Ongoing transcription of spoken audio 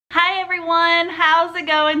everyone, how's it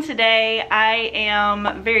going today? I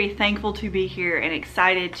am very thankful to be here and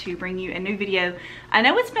excited to bring you a new video. I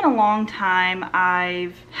know it's been a long time.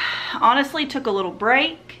 I've honestly took a little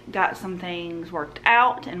break, got some things worked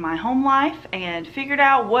out in my home life, and figured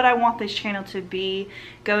out what I want this channel to be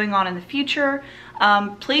going on in the future.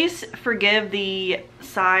 Please forgive the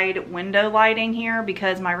side window lighting here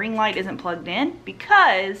because my ring light isn't plugged in,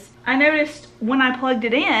 because I noticed when I plugged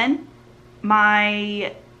it in,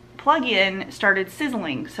 my plug-in started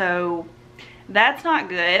sizzling, so that's not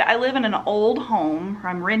good. I live in an old home, or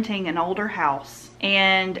I'm renting an older house,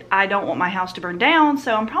 and I don't want my house to burn down,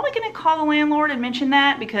 so I'm probably gonna call the landlord and mention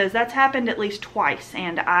that, because that's happened at least twice,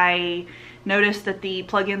 and I noticed that the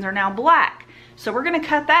plug-ins are now black. So we're gonna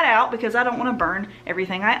cut that out because I don't wanna burn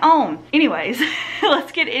everything I own. Anyways,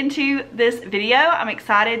 let's get into this video. I'm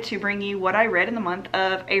excited to bring you what I read in the month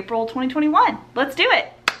of April 2021. Let's do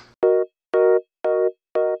it.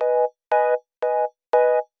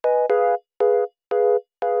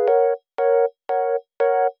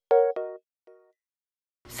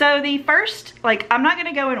 So the first, I'm not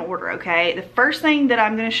gonna go in order, okay? The first thing that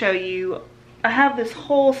I'm gonna show you, I have this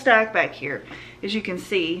whole stack back here, as you can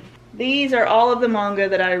see. These are all of the manga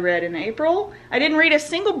that I read in April. I didn't read a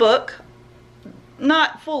single book,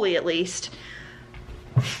 not fully at least.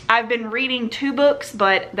 I've been reading 2 books,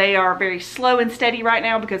 but they are very slow and steady right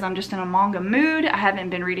now because I'm just in a manga mood. I haven't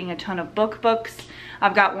been reading a ton of books.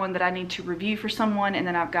 I've got one that I need to review for someone, and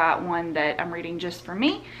then I've got one that I'm reading just for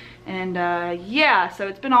me. And yeah, so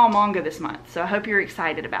it's been all manga this month, so I hope you're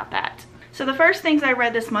excited about that. So the first things I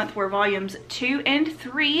read this month were volumes 2 and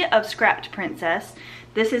 3 of Scrapped Princess.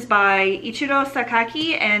 This is by Ichiro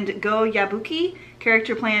Sakaki and Go Yabuki,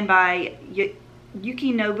 character plan by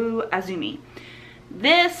Yukinobu Azumi.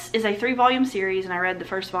 This is a 3-volume series, and I read the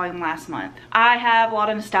first volume last month. I have a lot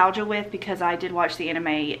of nostalgia with, because I did watch the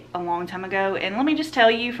anime a long time ago, and let me just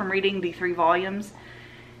tell you from reading the 3 volumes,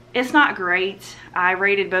 it's not great. I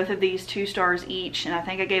rated both of these 2 stars each, and I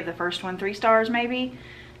think I gave the first one 3 stars maybe.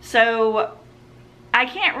 So I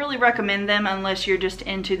can't really recommend them unless you're just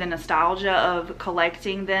into the nostalgia of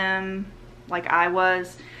collecting them like I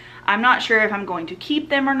was. I'm not sure if I'm going to keep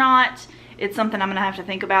them or not. It's something I'm gonna have to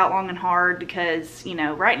think about long and hard because, you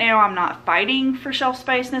know, right now I'm not fighting for shelf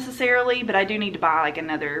space necessarily, but I do need to buy like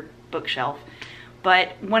another bookshelf.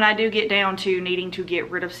 But when I do get down to needing to get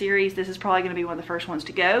rid of series, this is probably going to be one of the first ones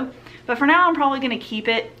to go. But for now, I'm probably going to keep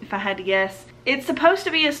it, if I had to guess. It's supposed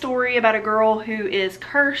to be a story about a girl who is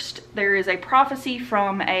cursed. There is a prophecy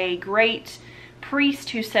from a great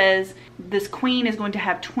priest who says this queen is going to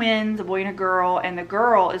have twins, a boy and a girl, and the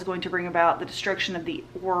girl is going to bring about the destruction of the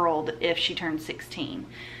world if she turns 16.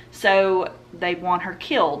 So they want her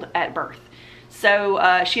killed at birth.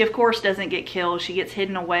 So she of course doesn't get killed. She gets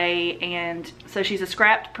hidden away, and so she's a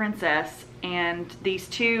scrapped princess, and these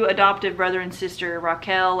 2 adoptive brother and sister,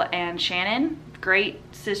 Raquel and Shannon, great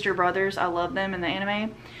sister brothers, I love them in the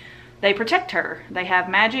anime, they protect her. They have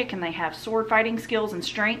magic and they have sword fighting skills and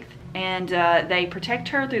strength, and they protect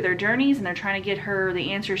her through their journeys, and they're trying to get her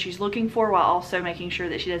the answer she's looking for while also making sure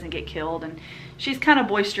that she doesn't get killed. And she's kind of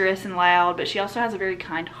boisterous and loud, but she also has a very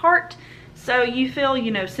kind heart. So you feel, you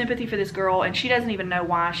know, sympathy for this girl, and she doesn't even know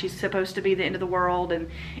why she's supposed to be the end of the world, and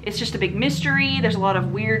it's just a big mystery. There's a lot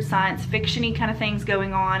of weird science fiction-y kind of things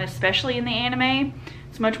going on, especially in the anime.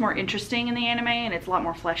 It's much more interesting in the anime, and it's a lot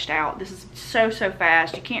more fleshed out. This is so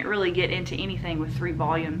fast. You can't really get into anything with 3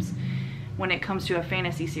 volumes when it comes to a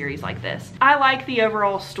fantasy series like this. I like the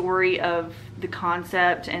overall story of the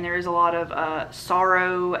concept, and there is a lot of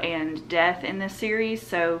sorrow and death in this series,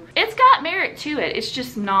 so it's got merit to it. It's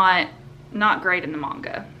just not great in the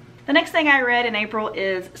manga. The next thing I read in April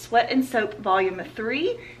is Sweat and Soap Volume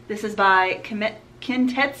 3. This is by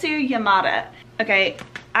Kintetsu Yamada. Okay,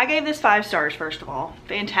 I gave this 5 stars first of all.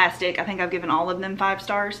 Fantastic. I think I've given all of them 5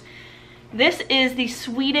 stars. This is the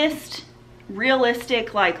sweetest,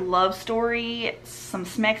 realistic, love story. Some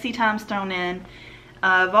smexy times thrown in.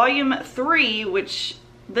 Volume 3, which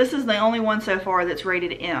this is the only one so far that's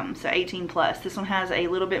rated M, so 18 plus. This one has a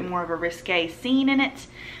little bit more of a risque scene in it,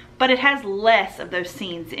 but it has less of those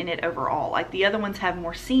scenes in it overall. Like the other ones have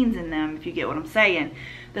more scenes in them, if you get what I'm saying.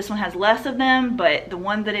 This one has less of them, but the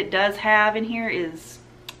one that it does have in here is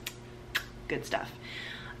good stuff.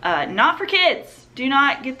 Not for kids. Do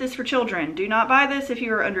not get this for children. Do not buy this if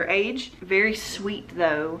you are underage. Very sweet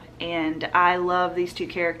though, and I love these two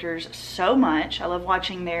characters so much. I love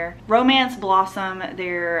watching their romance blossom,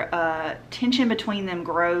 their tension between them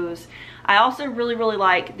grows. I also really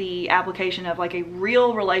like the application of like a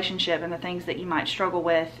real relationship and the things that you might struggle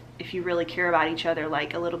with if you really care about each other,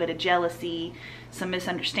 like a little bit of jealousy, some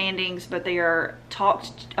misunderstandings, but they are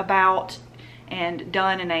talked about and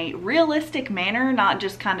done in a realistic manner, not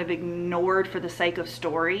just kind of ignored for the sake of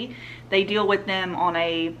story. They deal with them on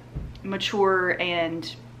a mature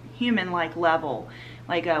and human-like level.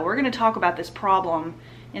 Like, we're gonna talk about this problem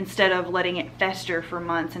instead of letting it fester for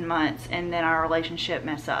months and months and then our relationship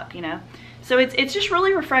mess up, you know? So it's just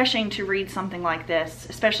really refreshing to read something like this,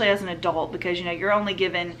 especially as an adult, because, you know, you're only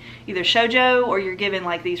given either shoujo or you're given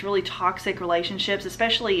like these really toxic relationships,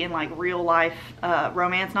 especially in like real life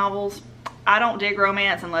romance novels. I don't dig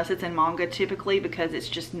romance unless it's in manga typically, because it's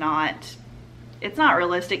just not, it's not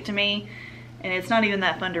realistic to me, and it's not even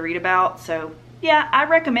that fun to read about. So yeah, I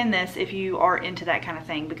recommend this if you are into that kind of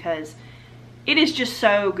thing, because it is just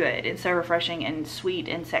so good and so refreshing and sweet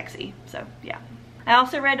and sexy. So yeah. I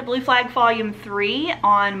also read Blue Flag Volume 3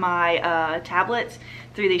 on my tablet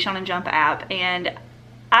through the Shonen Jump app, and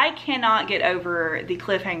I cannot get over the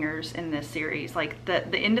cliffhangers in this series. Like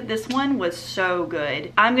the end of this one was so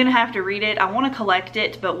good. I'm gonna have to read it. I want to collect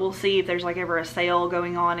it, but we'll see if there's like ever a sale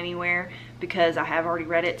going on anywhere, because I have already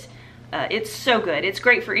read it. It's so good. It's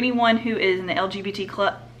great for anyone who is in the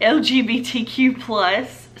LGBTQ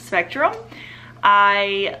plus spectrum.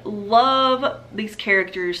 I love these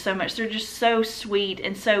characters so much. They're just so sweet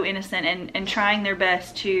and so innocent, and trying their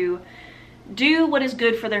best to do what is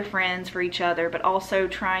good for their friends, for each other, but also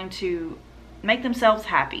trying to make themselves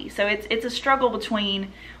happy. So it's a struggle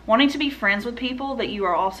between wanting to be friends with people that you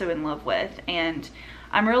are also in love with, and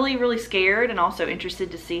I'm really scared and also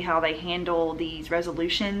interested to see how they handle these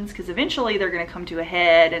resolutions, because eventually they're going to come to a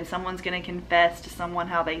head and someone's going to confess to someone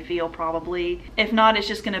how they feel, probably. If not, it's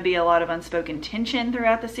just going to be a lot of unspoken tension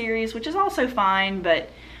throughout the series, which is also fine, but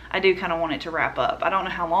I do kind of want it to wrap up. I don't know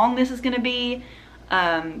how long this is going to be,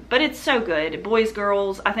 but it's so good. Boys,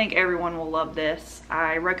 girls, I think everyone will love this.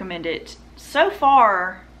 I recommend it so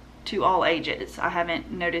far to all ages. I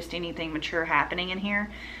haven't noticed anything mature happening in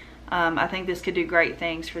here. I think this could do great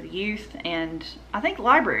things for the youth, and I think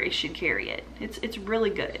libraries should carry it. It's really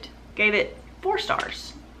good. Gave it 4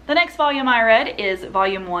 stars. The next volume I read is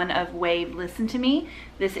volume 1 of Wave Listen to Me.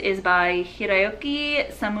 This is by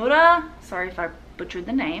Hiroyuki Samura. Sorry if I butchered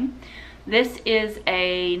the name. This is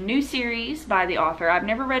a new series by the author. I've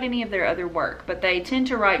never read any of their other work, but they tend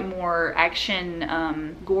to write more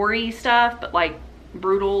action, gory stuff, but like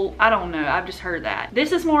brutal. I don't know, I've just heard that.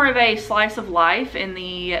 This is more of a slice of life in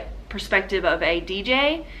the perspective of a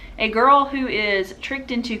DJ, a girl who is tricked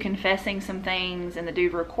into confessing some things, and the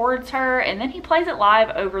dude records her, and then he plays it live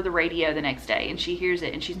over the radio the next day, and she hears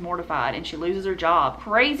it and she's mortified and she loses her job.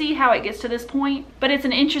 Crazy how it gets to this point, but it's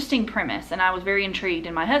an interesting premise, and I was very intrigued.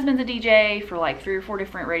 And my husband's a DJ for like 3 or 4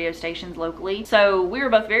 different radio stations locally, so we were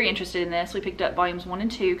both very interested in this. We picked up volumes 1 and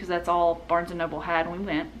 2 because that's all Barnes & Noble had when we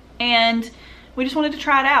went, and we just wanted to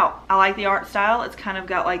try it out. I like the art style. It's kind of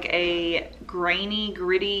got like a grainy,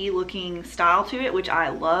 gritty looking style to it, which I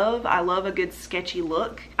love. I love a good sketchy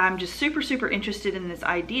look. I'm just super interested in this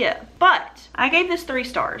idea. But I gave this 3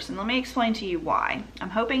 stars, and let me explain to you why.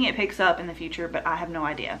 I'm hoping it picks up in the future, but I have no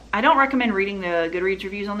idea. I don't recommend reading the Goodreads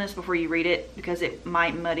reviews on this before you read it, because it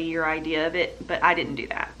might muddy your idea of it, but I didn't do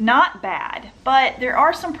that. Not bad, but there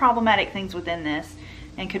are some problematic things within this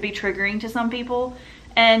and could be triggering to some people.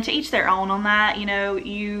 And to each their own on that. You know,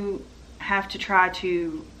 you have to try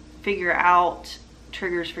to figure out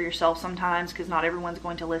triggers for yourself sometimes, because not everyone's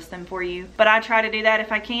going to list them for you. But I try to do that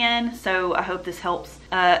if I can, so I hope this helps.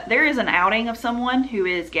 There is an outing of someone who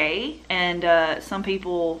is gay, and some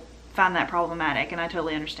people find that problematic, and I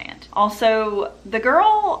totally understand. Also, the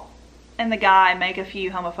girl and the guy make a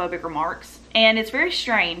few homophobic remarks, and it's very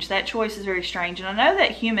strange. That choice is very strange, and I know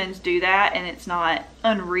that humans do that, and it's not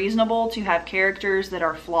unreasonable to have characters that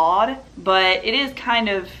are flawed, but it is kind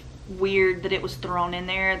of weird that it was thrown in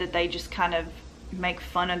there, that they just kind of make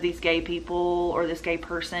fun of these gay people or this gay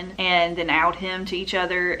person and then out him to each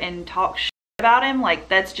other and talk shit about him. Like,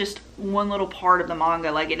 that's just one little part of the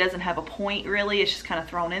manga. Like, it doesn't have a point really, it's just kind of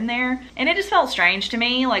thrown in there, and it just felt strange to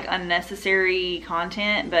me, like unnecessary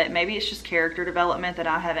content. But maybe it's just character development that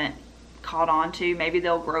I haven't caught on to. Maybe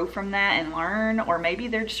they'll grow from that and learn, or maybe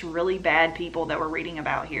they're just really bad people that we're reading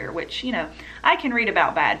about here, which, you know, I can read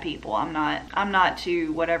about bad people. I'm not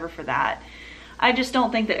too whatever for that. I just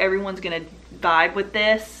don't think that everyone's gonna vibe with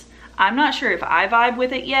this. I'm not sure if I vibe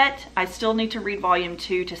with it yet. I still need to read volume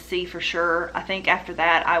 2 to see for sure. I think after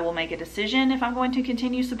that I will make a decision if I'm going to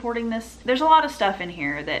continue supporting this. There's a lot of stuff in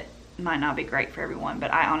here that might not be great for everyone,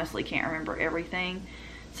 but I honestly can't remember everything.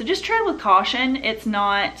 So just tread with caution. It's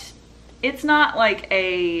not like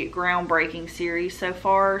a groundbreaking series so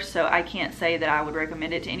far, so I can't say that I would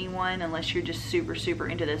recommend it to anyone unless you're just super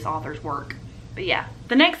into this author's work. But yeah,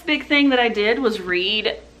 the next big thing that I did was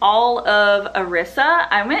read all of Arissa.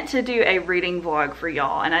 I went to do a reading vlog for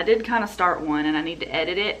y'all, and I did kind of start one and I need to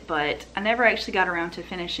edit it, but I never actually got around to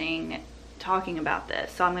finishing talking about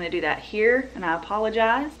this, so I'm going to do that here, and I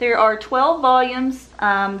apologize. There are 12 volumes.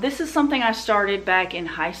 This is something I started back in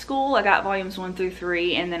high school. I got volumes 1 through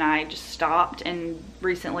 3 and then I just stopped, and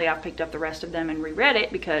recently I've picked up the rest of them and reread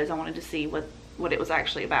it because I wanted to see what it was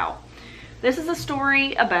actually about. This is a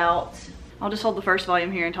story about, I'll just hold the first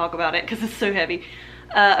volume here and talk about it because it's so heavy.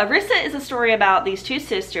 Arissa is a story about these two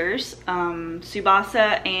sisters,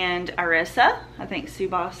 Tsubasa and Arissa. I think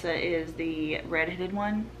Tsubasa is the redheaded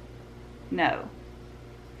one. No.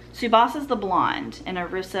 Tsubasa's the blonde and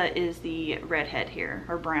Arissa is the redhead here,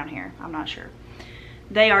 or brown hair, I'm not sure.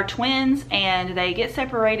 They are twins and they get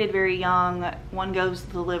separated very young. One goes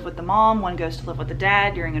to live with the mom, one goes to live with the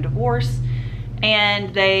dad during a divorce.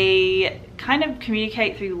 And they kind of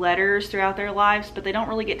communicate through letters throughout their lives, but they don't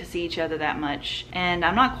really get to see each other that much. And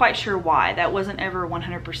I'm not quite sure why. That wasn't ever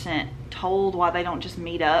 100% told why they don't just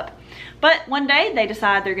meet up. But one day they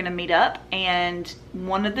decide they're gonna meet up, and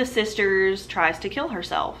one of the sisters tries to kill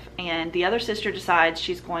herself. And the other sister decides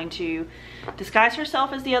she's going to disguise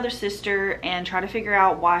herself as the other sister and try to figure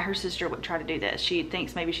out why her sister would try to do this. She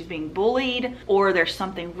thinks maybe she's being bullied, or there's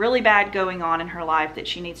something really bad going on in her life that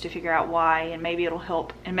she needs to figure out why, and maybe it'll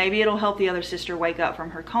help. And maybe it'll help the other sister wake up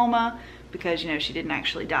from her coma, because, you know, she didn't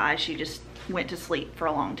actually die. She just went to sleep for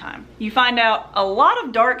a long time. You find out a lot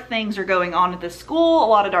of dark things are going on at this school. A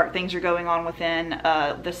lot of dark things are going on within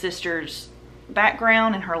the sister's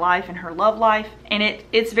background and her life and her love life. And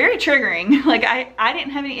it's very triggering. Like, I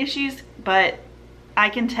didn't have any issues, but I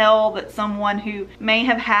can tell that someone who may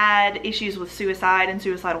have had issues with suicide and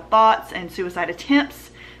suicidal thoughts and suicide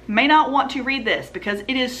attempts may not want to read this, because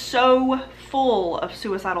it is so full of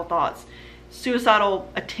suicidal thoughts,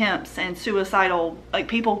 suicidal attempts, and suicidal, like,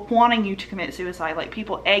 people wanting you to commit suicide, like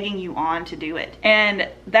people egging you on to do it. And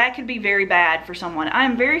that could be very bad for someone.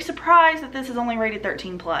 I'm very surprised that this is only rated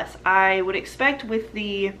 13+. I would expect with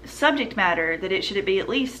the subject matter that it should be at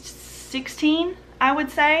least 16, I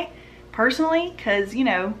would say, personally, because, you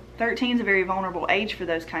know, 13 is a very vulnerable age for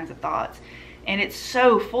those kinds of thoughts, and it's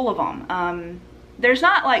so full of them. There's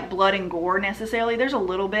not like blood and gore necessarily. There's a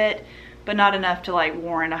little bit, but not enough to like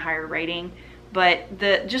warrant a higher rating. But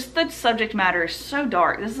just the subject matter is so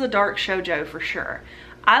dark. This is a dark shoujo for sure.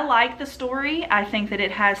 I like the story. I think that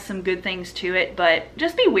it has some good things to it, but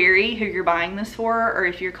just be wary who you're buying this for, or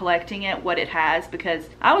if you're collecting it, what it has, because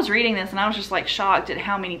I was reading this and I was just like shocked at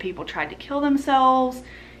how many people tried to kill themselves,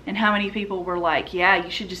 and how many people were like, yeah, you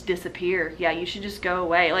should just disappear. Yeah, you should just go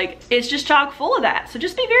away. Like, it's just chock full of that. So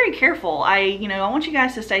just be very careful. I want you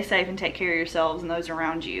guys to stay safe and take care of yourselves and those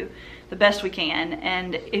around you the best we can.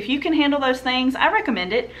 And if you can handle those things, I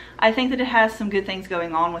recommend it. I think that it has some good things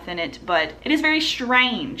going on within it, but it is very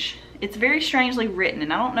strange. It's very strangely written,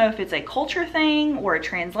 and I don't know if it's a culture thing or a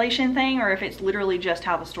translation thing, or if it's literally just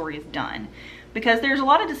how the story is done. Because there's a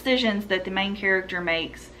lot of decisions that the main character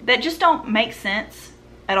makes that just don't make sense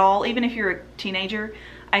at all. Even if you're a teenager,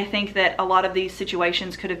 I think that a lot of these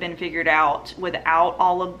situations could have been figured out without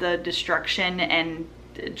all of the destruction and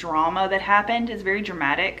drama that happened. It's very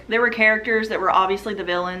dramatic. There were characters that were obviously the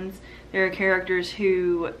villains. There are characters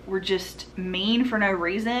who were just mean for no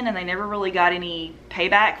reason, and they never really got any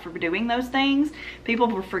payback for doing those things.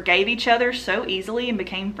 People forgave each other so easily and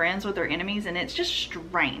became friends with their enemies, and it's just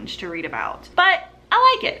strange to read about. But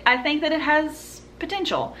I like it. I think that it has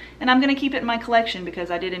potential, and I'm going to keep it in my collection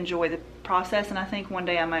because I did enjoy the process, and I think one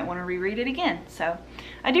day I might want to reread it again. So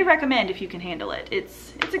I do recommend if you can handle it.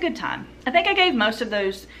 It's a good time. I think I gave most of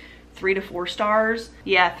those 3 to 4 stars.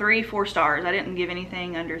 Yeah, 3, 4 stars. I didn't give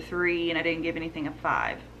anything under 3, and I didn't give anything a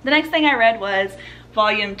 5. The next thing I read was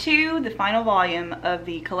volume 2, the final volume of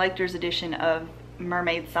the collector's edition of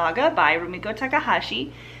Mermaid Saga by Rumiko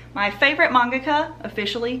Takahashi. My favorite mangaka,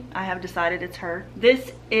 officially, I have decided it's her.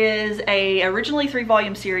 This is a originally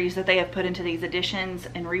 3-volume series that they have put into these editions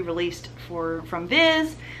and re-released from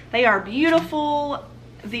Viz. They are beautiful.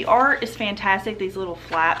 The art is fantastic, these little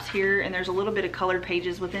flaps here, and there's a little bit of colored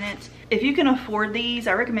pages within it. If you can afford these,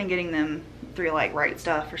 I recommend getting them through like Right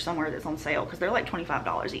Stuff or somewhere that's on sale because they're like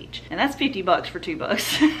 $25 each. And that's 50 bucks for 2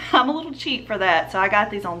 books. I'm a little cheap for that, so I got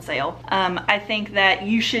these on sale. I think that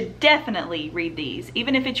you should definitely read these.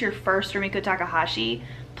 Even if it's your first Rumiko Takahashi,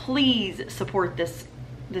 please support this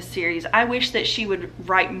series. I wish that she would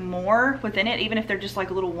write more within it, even if they're just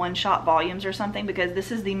like little one-shot volumes or something, because this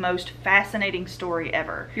is the most fascinating story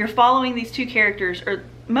ever. You're following these two characters, or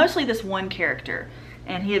mostly this one character,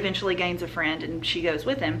 and he eventually gains a friend and she goes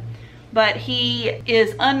with him. But he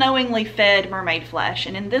is unknowingly fed mermaid flesh,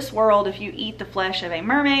 and in this world, if you eat the flesh of a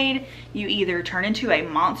mermaid, you either turn into a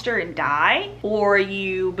monster and die, or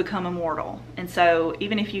you become immortal. And so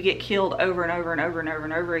even if you get killed over and over and over and over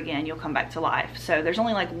and over again, you'll come back to life. So there's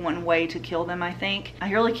only like one way to kill them, I think.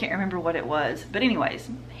 I really can't remember what it was. But anyways,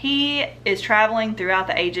 he is traveling throughout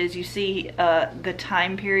the ages. You see the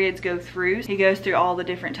time periods go through. He goes through all the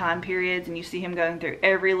different time periods, and you see him going through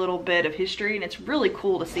every little bit of history, and it's really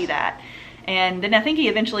cool to see that. And then I think he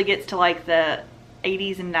eventually gets to like the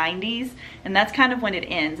 80s and 90s, and that's kind of when it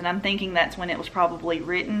ends. And I'm thinking that's when it was probably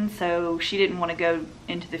written, so she didn't want to go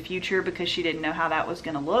into the future because she didn't know how that was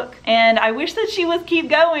going to look. And I wish that she would keep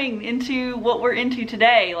going into what we're into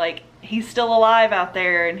today. Like, he's still alive out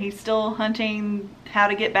there and he's still hunting how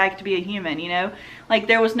to get back to be a human, you know? Like,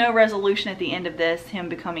 there was no resolution at the end of this, him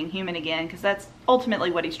becoming human again, because that's ultimately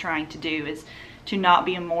what he's trying to do, is to not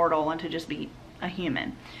be immortal and to just be a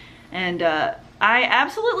human. And I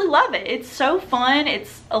absolutely love it. It's so fun.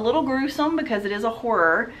 It's a little gruesome because it is a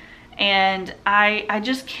horror, and I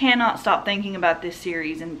just cannot stop thinking about this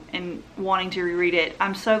series and wanting to reread it.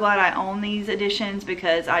 I'm so glad I own these editions,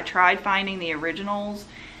 because I tried finding the originals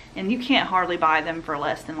and you can't hardly buy them for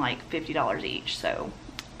less than like $50 each. So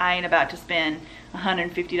I ain't about to spend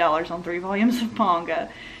 $150 on 3 volumes of manga.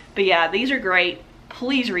 But yeah, these are great.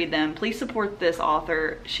 Please read them. Please support this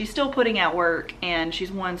author. She's still putting out work, and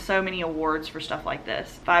she's won so many awards for stuff like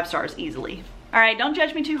this. 5 stars easily. All right, don't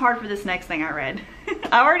judge me too hard for this next thing I read.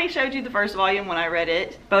 I already showed you the first volume when I read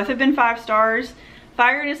it. Both have been 5 stars.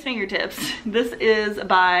 Fire in His Fingertips. This is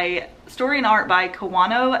by story and art by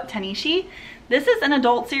Kawano Tanishi. This is an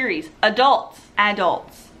adult series. Adults.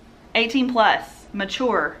 18 plus.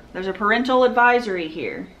 Mature. There's a parental advisory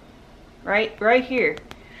here. Right here.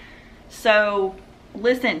 So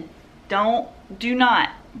listen, do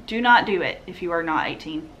not do it if you are not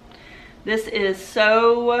 18. This is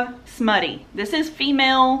so smutty. This is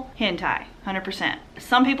female hentai, 100%.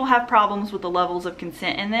 Some people have problems with the levels of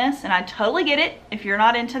consent in this, and I totally get it. If you're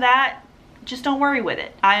not into that, just don't worry with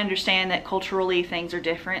it. I understand that culturally things are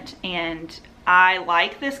different, and I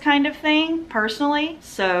like this kind of thing personally,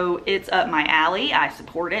 so it's up my alley. I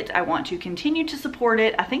support it. I want to continue to support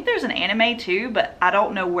it. I think there's an anime too, but I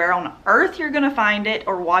don't know where on earth you're gonna find it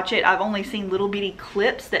or watch it. I've only seen little bitty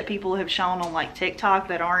clips that people have shown on like TikTok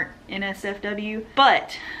that aren't NSFW,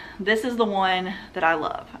 but this is the one that I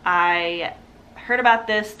love. I heard about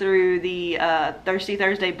this through the Thirsty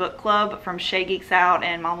Thursday book club from Shay Geeks Out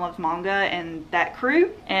and Mom Loves Manga and that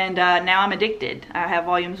crew, and now I'm addicted. I have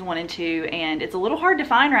volumes 1 and 2, and it's a little hard to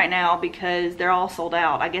find right now because they're all sold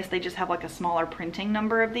out. I guess they just have like a smaller printing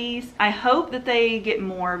number of these. I hope that they get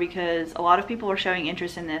more, because a lot of people are showing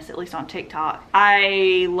interest in this, at least on TikTok.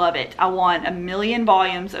 I love it. I want 1 million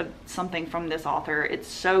volumes of something from this author. It's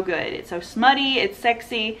so good. It's so smutty, it's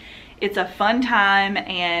sexy, it's a fun time,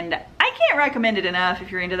 and I can't recommend it enough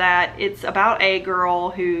if you're into that. It's about a girl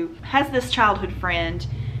who has this childhood friend,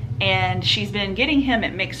 and she's been getting him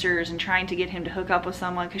at mixers and trying to get him to hook up with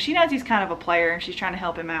someone because she knows he's kind of a player and she's trying to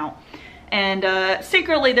help him out. And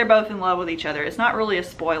secretly they're both in love with each other. It's not really a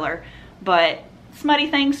spoiler, but smutty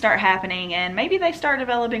things start happening and maybe they start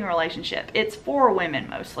developing a relationship. It's for women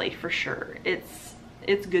mostly, for sure.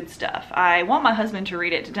 It's good stuff. I want my husband to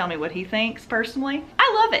read it to tell me what he thinks personally.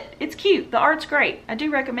 I love it. It's cute. The art's great. I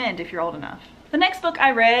do recommend if you're old enough. The next book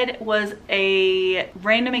I read was a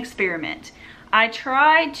random experiment. I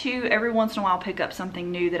try to every once in a while pick up something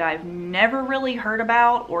new that I've never really heard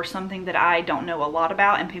about, or something that I don't know a lot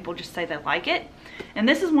about and people just say they like it. And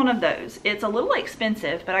this is one of those. It's a little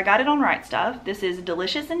expensive, but I got it on Right Stuff. This is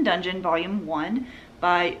Delicious in Dungeon Volume 1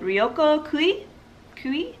 by Ryoko Kui.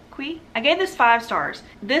 I gave this 5 stars.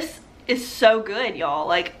 This is so good, y'all.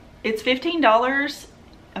 Like, it's $15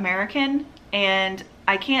 American, and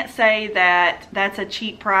I can't say that that's a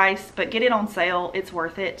cheap price, but get it on sale. It's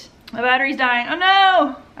worth it. My battery's dying. Oh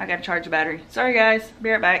no! I gotta charge the battery. Sorry guys,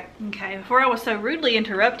 be right back. Okay, before I was so rudely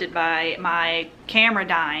interrupted by my camera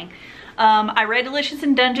dying, I read Delicious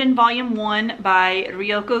in Dungeon Volume 1 by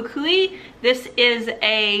Ryoko Kui. This is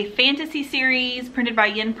a fantasy series printed by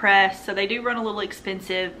Yen Press, so they do run a little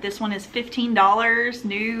expensive. This one is $15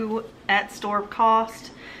 new at store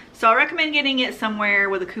cost. So I recommend getting it somewhere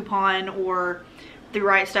with a coupon or through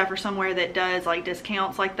Right Stuff or somewhere that does like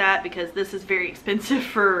discounts like that, because this is very expensive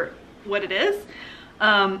for what it is.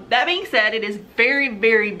 That being said, it is very,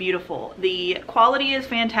 very beautiful. The quality is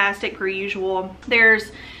fantastic per usual.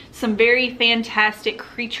 There's some very fantastic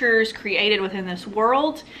creatures created within this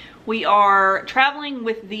world. We are traveling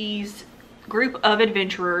with these group of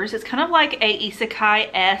adventurers. It's kind of like a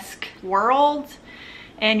isekai-esque world,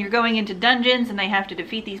 and you're going into dungeons and they have to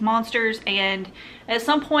defeat these monsters, and at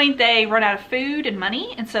some point they run out of food and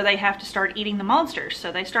money, and so they have to start eating the monsters.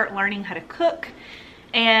 So they start learning how to cook,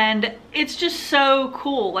 and it's just so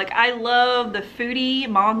cool. Like, I love the foodie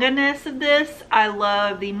manga-ness of this. I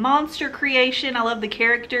love the monster creation. I love the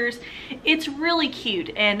characters. It's really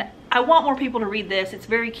cute, and I want more people to read this. It's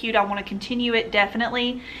very cute. I want to continue it,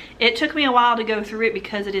 definitely. It took me a while to go through it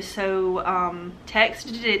because it is so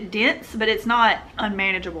text dense, but it's not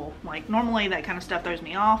unmanageable. Like, normally that kind of stuff throws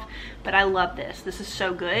me off, but I love this. This is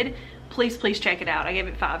so good. Please, please check it out. I gave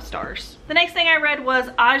it 5 stars. The next thing I read was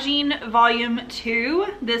Ajin Volume 2.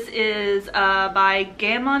 This is by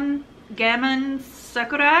Gammon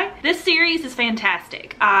Sakurai. This series is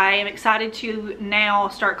fantastic. I am excited to now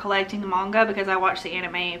start collecting the manga because I watched the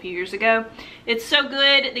anime a few years ago. It's so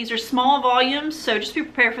good. These are small volumes, so just be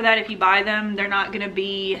prepared for that if you buy them. They're not gonna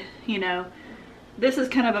be, you know, this is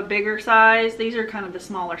kind of a bigger size. These are kind of the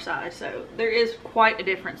smaller size, so there is quite a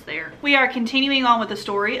difference there. We are continuing on with the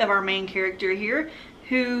story of our main character here,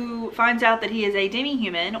 who finds out that he is a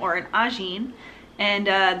demi-human, or an Ajin,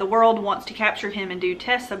 and the world wants to capture him and do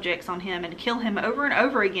test subjects on him and kill him over and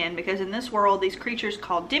over again, because in this world these creatures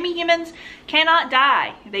called demi-humans cannot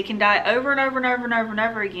die. They can die over and over and over and over and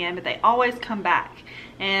over again, but they always come back.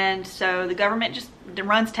 And so the government just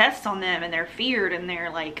runs tests on them, and they're feared, and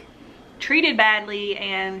they're like treated badly,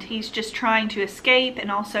 and he's just trying to escape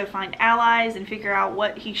and also find allies and figure out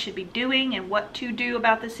what he should be doing and what to do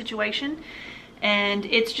about this situation. And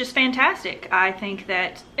it's just fantastic. I think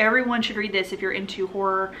that everyone should read this if you're into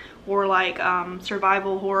horror or like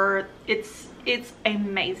survival horror. It's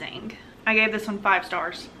amazing. I gave this one 5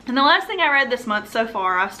 stars. And the last thing I read this month so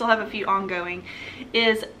far, I still have a few ongoing,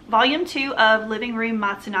 is Volume 2 of Living Room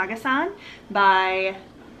Matsunaga-san by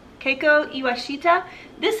Keiko Iwashita.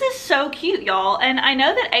 This is so cute, y'all, and I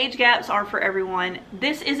know that age gaps are for everyone.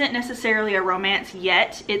 This isn't necessarily a romance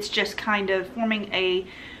yet. It's just kind of forming a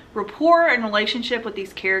rapport and relationship with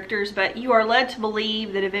these characters, but you are led to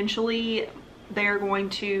believe that eventually they're going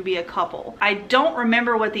to be a couple. I don't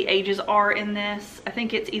remember what the ages are in this. I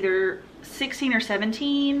think it's either 16 or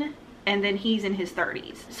 17, and then he's in his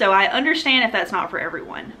 30s. So I understand if that's not for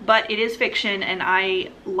everyone, but it is fiction and I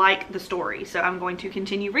like the story. So I'm going to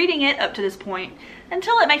continue reading it up to this point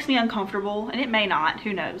until it makes me uncomfortable, and it may not,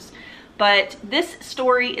 who knows. But this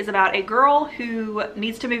story is about a girl who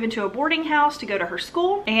needs to move into a boarding house to go to her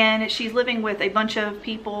school, and she's living with a bunch of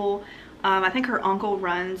people. I think her uncle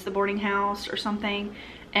runs the boarding house or something,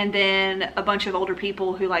 and then a bunch of older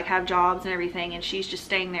people who like have jobs and everything, and she's just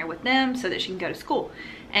staying there with them so that she can go to school.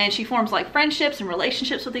 And she forms like friendships and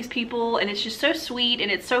relationships with these people, and it's just so sweet,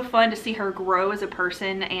 and it's so fun to see her grow as a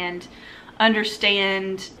person and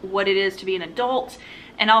understand what it is to be an adult.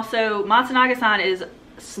 And also Matsunaga-san is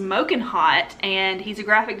smoking hot, and he's a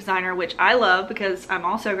graphic designer, which I love because I'm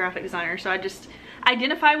also a graphic designer, so I just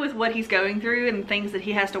identify with what he's going through and things that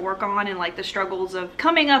he has to work on, and like the struggles of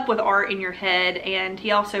coming up with art in your head. And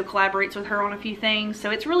he also collaborates with her on a few things, so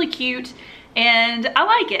it's really cute and I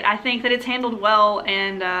like it. I think that it's handled well,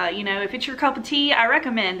 and you know, if it's your cup of tea, I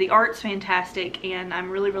recommend. The art's fantastic and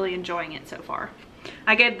I'm really enjoying it so far.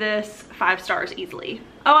 I gave this 5 stars easily.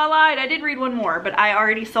 Oh, I lied, I did read one more, but I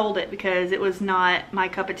already sold it because it was not my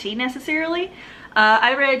cup of tea necessarily.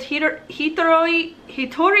 I read Hitori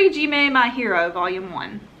Jime My Hero Volume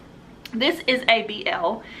 1. This is a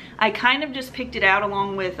BL. I kind of just picked it out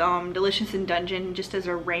along with Delicious in Dungeon just as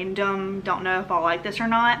a random, don't know if I'll like this or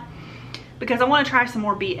not, because I want to try some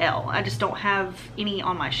more BL. I just don't have any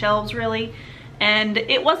on my shelves really, and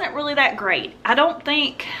it wasn't really that great. I don't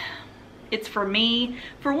think it's for me.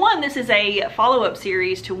 For one, this is a follow-up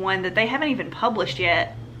series to one that they haven't even published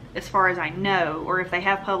yet, as far as I know, or if they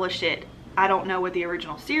have published it, I don't know what the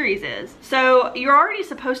original series is. So you're already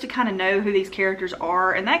supposed to kind of know who these characters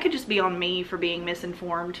are, and that could just be on me for being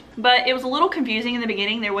misinformed. But it was a little confusing in the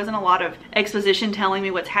beginning. There wasn't a lot of exposition telling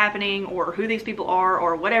me what's happening or who these people are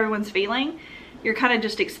or what everyone's feeling. You're kind of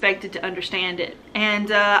just expected to understand it. And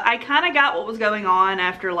I kind of got what was going on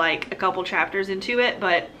after like a couple chapters into it,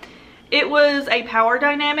 but it was a power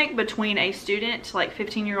dynamic between a student, like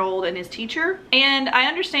 15-year-old, and his teacher. And I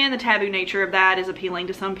understand the taboo nature of that is appealing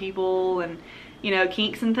to some people, and you know,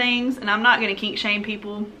 kinks and things, and I'm not gonna kink shame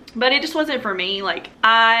people, but it just wasn't for me. Like,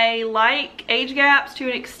 I like age gaps to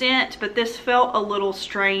an extent, but this felt a little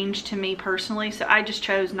strange to me personally, so I just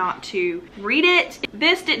chose not to read it.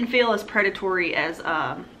 This didn't feel as predatory as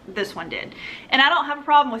this one did, and I don't have a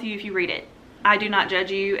problem with you if you read it. I do not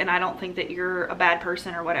judge you, and I don't think that you're a bad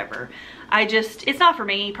person or whatever. It's not for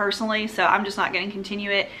me personally, so I'm just not gonna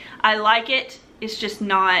continue it. I like it, it's just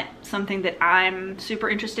not something that I'm super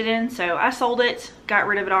interested in, so I sold it, got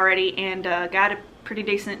rid of it already, and got a pretty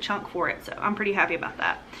decent chunk for it, so I'm pretty happy about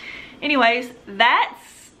that. Anyways,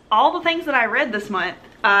 that's all the things that I read this month.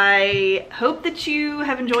 I hope that you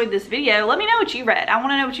have enjoyed this video. Let me know what you read. I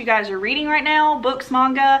want to know what you guys are reading right now. Books,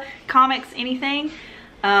 manga, comics, anything.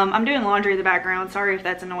 I'm doing laundry in the background. Sorry if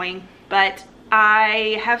that's annoying, but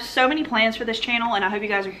I have so many plans for this channel, and I hope you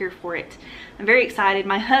guys are here for it. I'm very excited.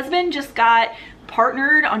 My husband just got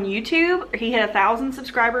partnered on YouTube. He had 1,000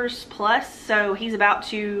 subscribers plus, so he's about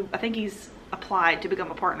to, I think he's applied to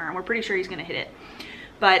become a partner, and we're pretty sure he's gonna hit it.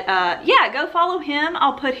 But yeah, go follow him.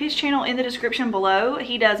 I'll put his channel in the description below.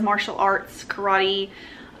 He does martial arts, karate,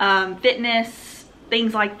 fitness,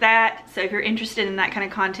 things like that. So if you're interested in that kind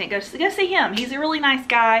of content, go see him. He's a really nice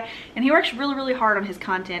guy, and he works really, really hard on his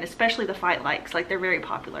content, especially the fight likes. Like, they're very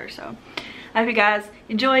popular. So I hope you guys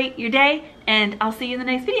enjoy your day, and I'll see you in the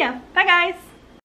next video. Bye, guys.